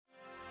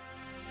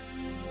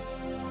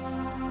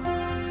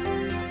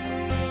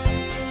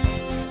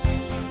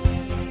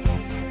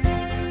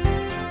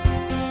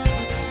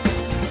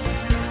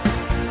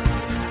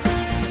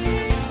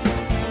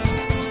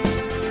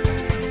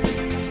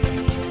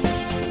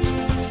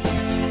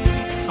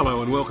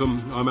and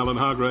welcome. I'm Alan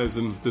Hargraves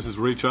and this is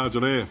Recharge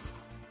on Air.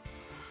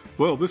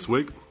 Well, this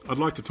week I'd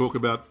like to talk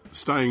about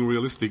staying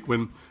realistic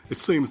when it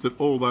seems that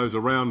all those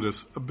around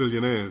us are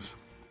billionaires.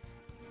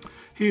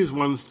 Here's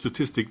one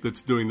statistic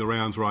that's doing the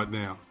rounds right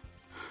now.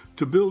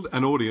 To build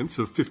an audience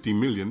of 50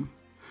 million,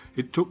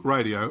 it took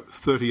radio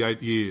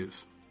 38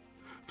 years.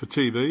 For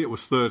TV it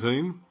was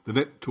 13, the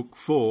net took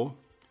 4,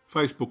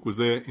 Facebook was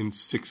there in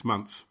 6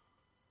 months.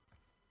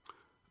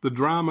 The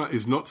drama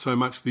is not so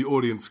much the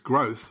audience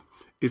growth,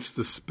 it's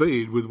the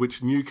speed with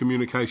which new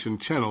communication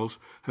channels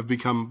have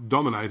become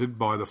dominated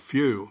by the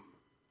few.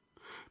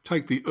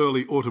 Take the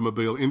early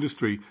automobile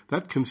industry.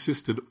 That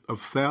consisted of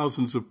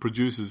thousands of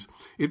producers.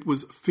 It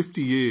was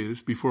 50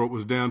 years before it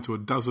was down to a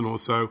dozen or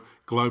so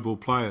global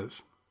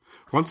players.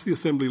 Once the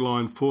assembly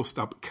line forced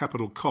up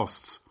capital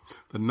costs,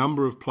 the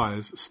number of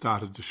players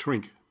started to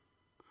shrink.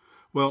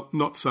 Well,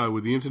 not so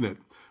with the internet.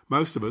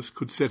 Most of us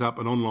could set up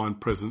an online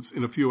presence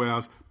in a few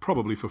hours,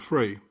 probably for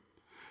free.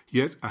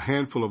 Yet a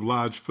handful of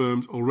large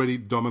firms already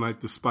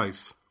dominate the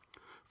space.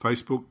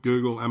 Facebook,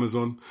 Google,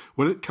 Amazon.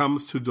 When it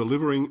comes to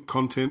delivering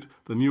content,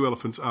 the new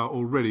elephants are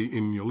already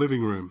in your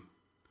living room.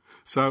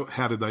 So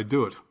how did they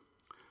do it?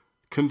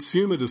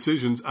 Consumer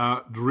decisions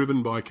are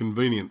driven by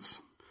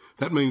convenience.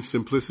 That means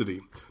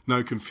simplicity.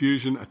 No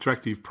confusion,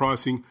 attractive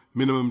pricing,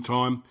 minimum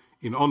time.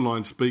 In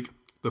online speak,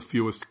 the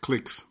fewest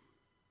clicks.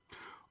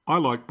 I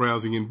like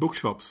browsing in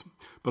bookshops,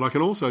 but I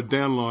can also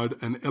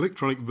download an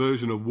electronic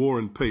version of War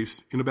and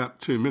Peace in about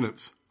 2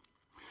 minutes.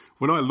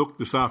 When I looked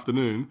this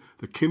afternoon,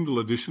 the Kindle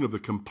edition of the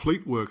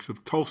complete works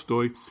of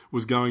Tolstoy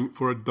was going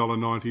for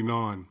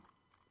 $1.99.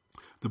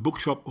 The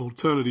bookshop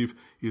alternative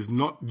is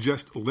not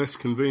just less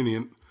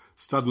convenient,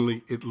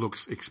 suddenly it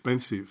looks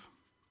expensive.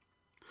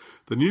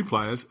 The new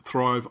players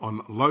thrive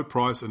on low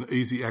price and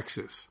easy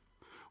access.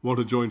 Want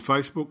to join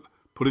Facebook?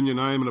 Put in your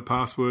name and a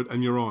password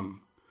and you're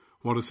on.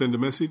 Want to send a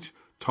message?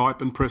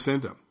 Type and press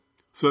enter.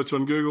 Search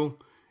on Google,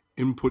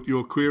 input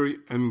your query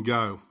and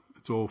go.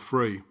 It's all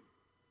free.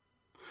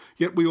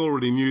 Yet we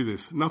already knew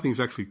this. Nothing's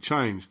actually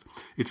changed.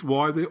 It's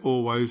why there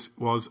always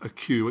was a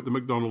queue at the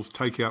McDonald's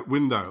takeout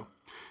window.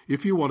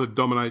 If you want to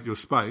dominate your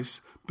space,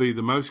 be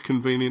the most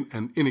convenient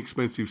and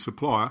inexpensive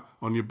supplier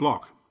on your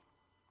block.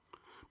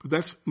 But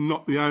that's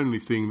not the only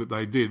thing that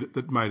they did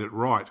that made it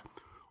right.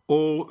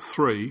 All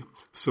three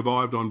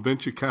survived on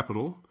venture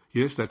capital.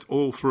 Yes, that's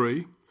all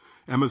three.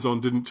 Amazon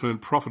didn't turn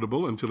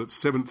profitable until its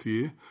 7th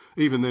year,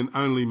 even then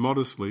only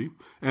modestly,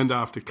 and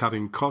after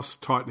cutting costs,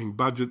 tightening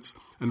budgets,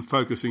 and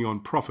focusing on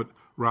profit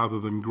rather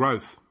than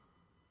growth.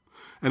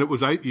 And it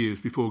was 8 years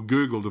before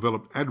Google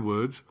developed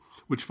AdWords,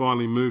 which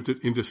finally moved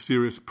it into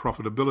serious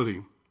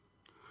profitability.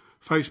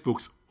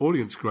 Facebook's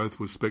audience growth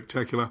was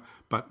spectacular,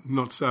 but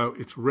not so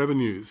its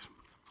revenues.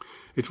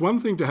 It's one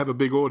thing to have a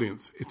big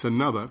audience, it's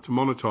another to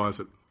monetize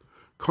it.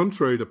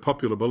 Contrary to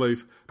popular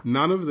belief,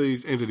 none of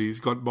these entities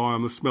got by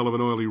on the smell of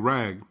an oily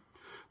rag.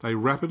 They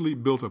rapidly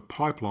built a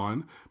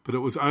pipeline, but it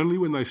was only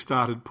when they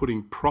started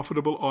putting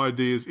profitable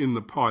ideas in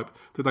the pipe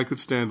that they could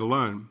stand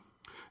alone.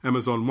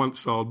 Amazon once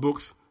sold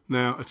books,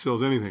 now it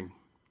sells anything.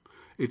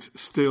 It's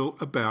still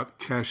about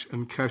cash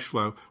and cash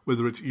flow,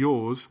 whether it's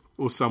yours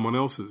or someone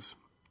else's.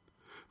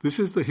 This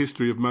is the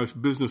history of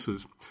most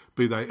businesses,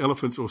 be they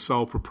elephants or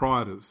sole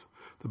proprietors.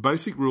 The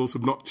basic rules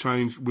have not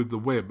changed with the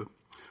web.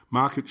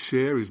 Market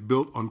share is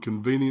built on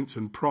convenience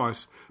and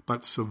price,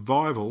 but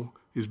survival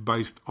is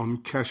based on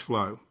cash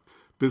flow.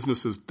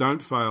 Businesses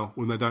don't fail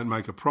when they don't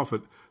make a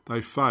profit,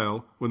 they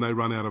fail when they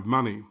run out of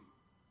money.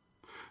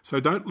 So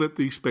don't let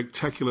these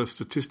spectacular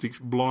statistics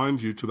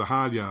blind you to the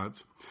hard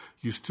yards.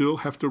 You still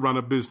have to run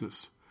a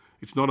business.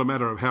 It's not a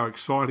matter of how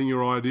exciting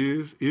your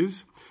ideas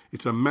is,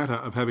 it's a matter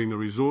of having the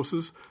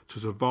resources to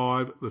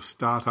survive the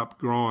start-up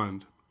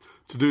grind.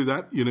 To do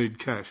that, you need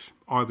cash,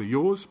 either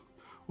yours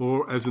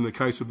or, as in the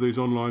case of these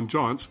online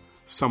giants,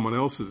 someone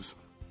else's.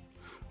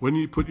 When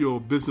you put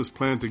your business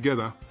plan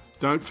together,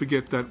 don't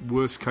forget that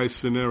worst-case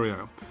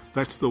scenario.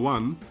 That's the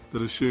one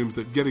that assumes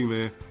that getting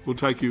there will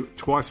take you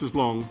twice as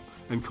long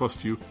and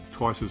cost you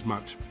twice as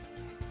much.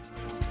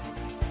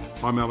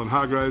 I'm Alan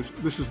Hargraves.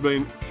 This has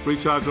been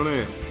Recharge on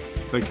Air.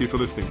 Thank you for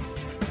listening.